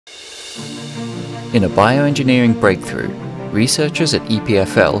In a bioengineering breakthrough, researchers at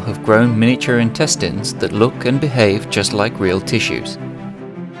EPFL have grown miniature intestines that look and behave just like real tissues.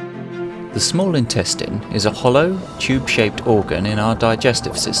 The small intestine is a hollow, tube-shaped organ in our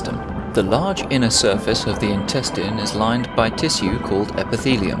digestive system. The large inner surface of the intestine is lined by tissue called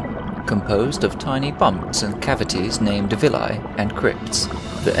epithelium, composed of tiny bumps and cavities named villi and crypts.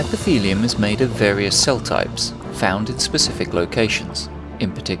 The epithelium is made of various cell types, found in specific locations.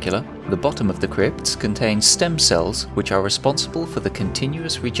 In particular, the bottom of the crypts contains stem cells which are responsible for the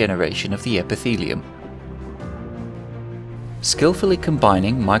continuous regeneration of the epithelium. Skillfully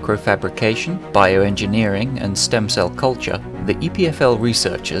combining microfabrication, bioengineering and stem cell culture, the EPFL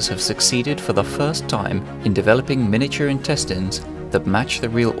researchers have succeeded for the first time in developing miniature intestines that match the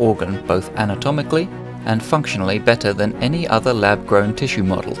real organ both anatomically and functionally better than any other lab-grown tissue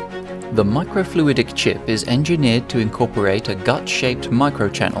model. The microfluidic chip is engineered to incorporate a gut-shaped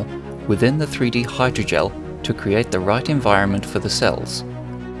microchannel within the 3D hydrogel to create the right environment for the cells.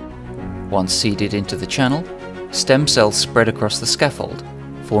 Once seeded into the channel, stem cells spread across the scaffold,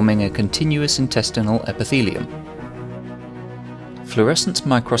 forming a continuous intestinal epithelium. Fluorescence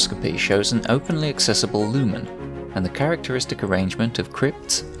microscopy shows an openly accessible lumen and the characteristic arrangement of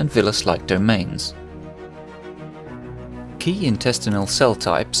crypts and villus-like domains. Key intestinal cell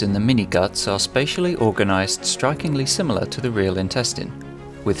types in the mini-guts are spatially organized strikingly similar to the real intestine,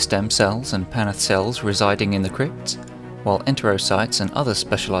 with stem cells and Paneth cells residing in the crypts, while enterocytes and other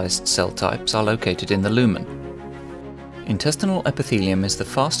specialized cell types are located in the lumen. Intestinal epithelium is the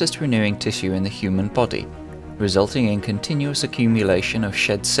fastest renewing tissue in the human body, resulting in continuous accumulation of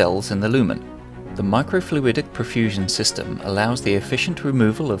shed cells in the lumen. The microfluidic perfusion system allows the efficient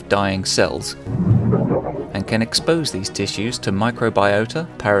removal of dying cells and can expose these tissues to microbiota,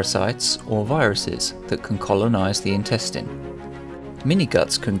 parasites, or viruses that can colonize the intestine.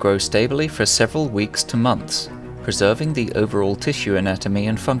 Mini-guts can grow stably for several weeks to months, preserving the overall tissue anatomy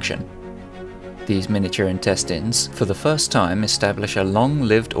and function. These miniature intestines, for the first time, establish a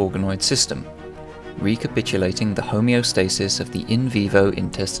long-lived organoid system, recapitulating the homeostasis of the in vivo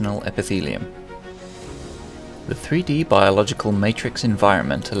intestinal epithelium. The 3D biological matrix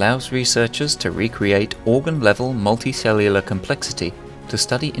environment allows researchers to recreate organ-level multicellular complexity to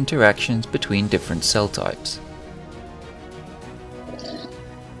study interactions between different cell types.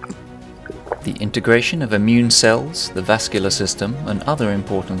 The integration of immune cells, the vascular system, and other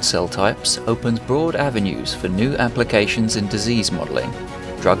important cell types opens broad avenues for new applications in disease modeling,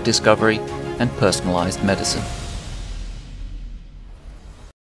 drug discovery, and personalized medicine.